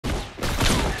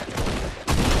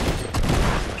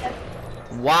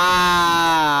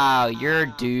Wow, you're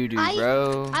doo-doo,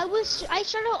 bro. I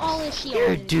shut out all his shields.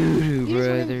 You're doo-doo,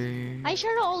 brother. I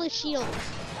shut out all his shields.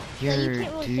 You're so you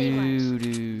can't really say much.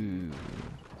 doo-doo.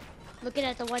 Looking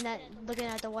at the one that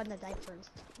died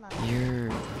first. You're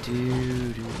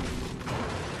doo-doo.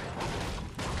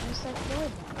 What's that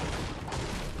good?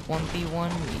 1v1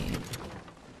 me.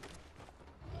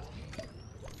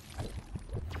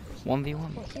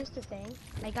 1v1. Well, here's the thing.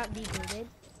 I got rebooted.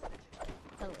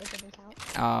 So it doesn't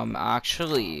count.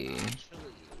 Actually.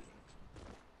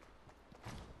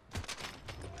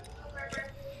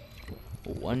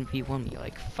 1v1 me,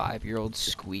 like 5-year-old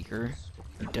squeaker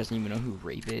who doesn't even know who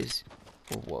rape is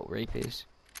or what rape is.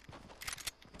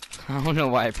 I don't know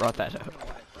why I brought that up.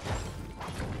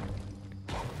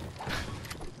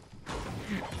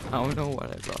 I don't know why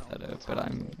I brought that up, but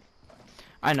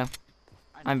I know.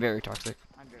 I'm very toxic.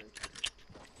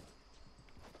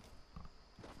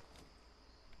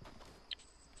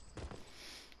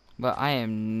 But I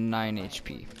am 9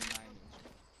 HP.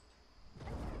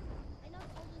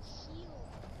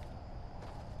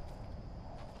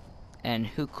 And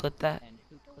who clipped that?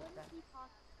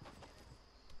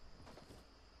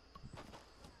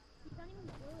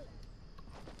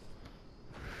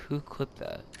 Who clipped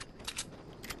that?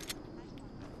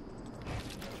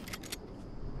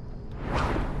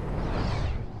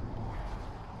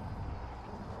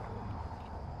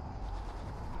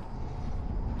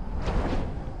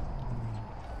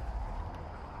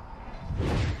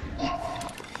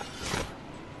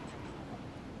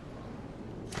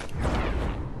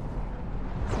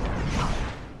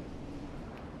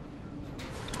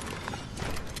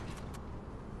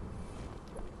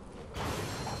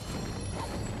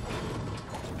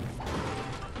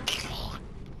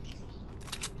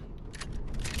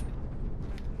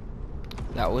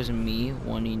 That was me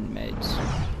wanting meds.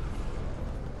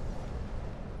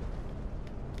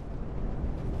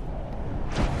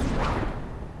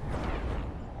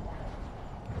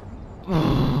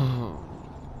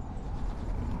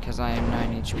 Because I am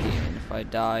 9 HP, and if I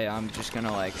die, I'm just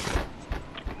gonna like...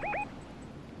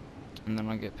 And then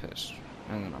I'll get pissed.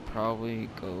 And then I'll probably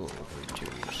go over to...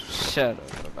 Shut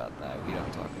up about that, we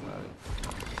don't talk about it.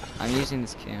 I'm using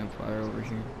this campfire over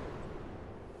here.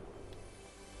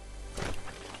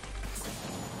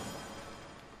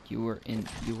 You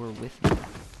were with me.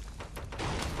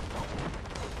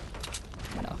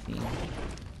 Nothing.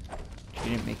 She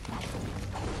didn't make me.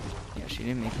 Yeah, she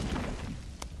didn't make me do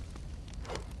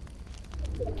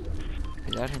anything.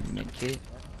 Is that a mid kit?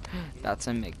 That's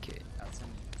a mid kit.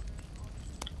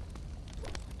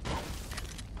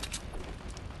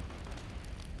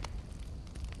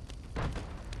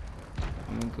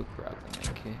 I'm gonna go grab the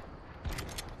mid kit.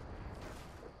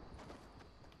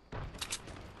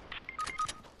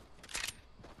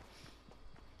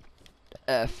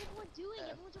 F.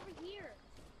 Everyone's over here.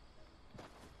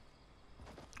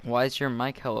 Why is your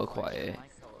mic hella quiet?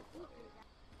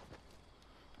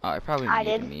 Oh, I probably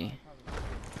muted me.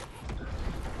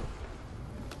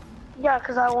 Yeah,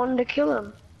 because I wanted to kill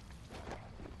him.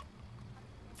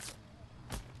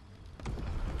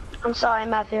 I'm sorry,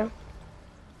 Matthew.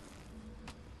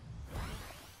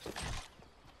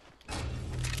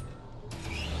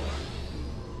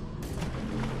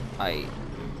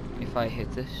 If I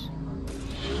hit this.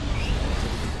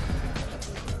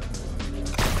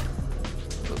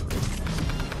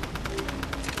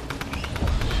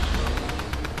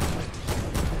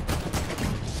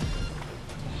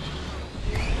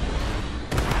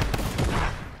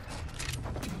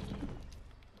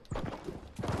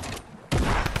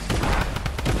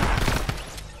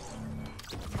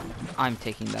 I'm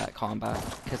taking that combat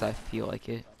because I feel like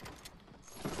it.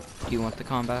 Do you want the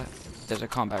combat? There's a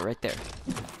combat right there.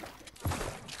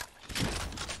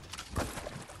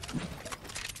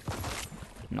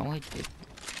 No, I did.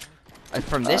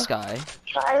 From this guy.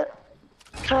 Can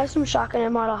I have some shotgun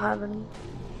ammo? I don't have any.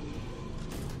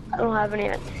 I don't have any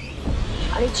yet.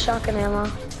 I need shotgun ammo.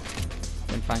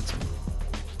 Then find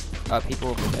some. People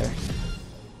over there.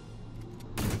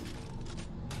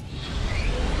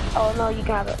 Oh no, you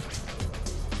can have it.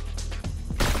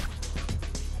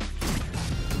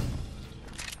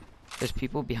 There's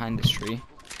people behind this tree.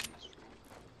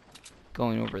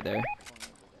 Going over there.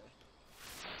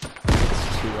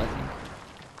 Two, I think.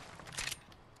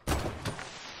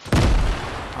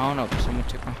 I don't know, but someone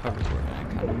took my hoverboard and I'm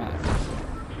kinda mad.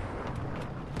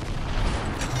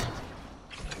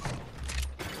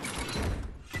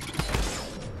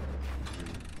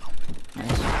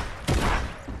 Nice.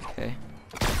 Okay.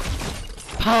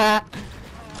 Pa!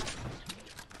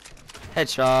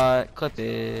 Headshot, clip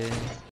it.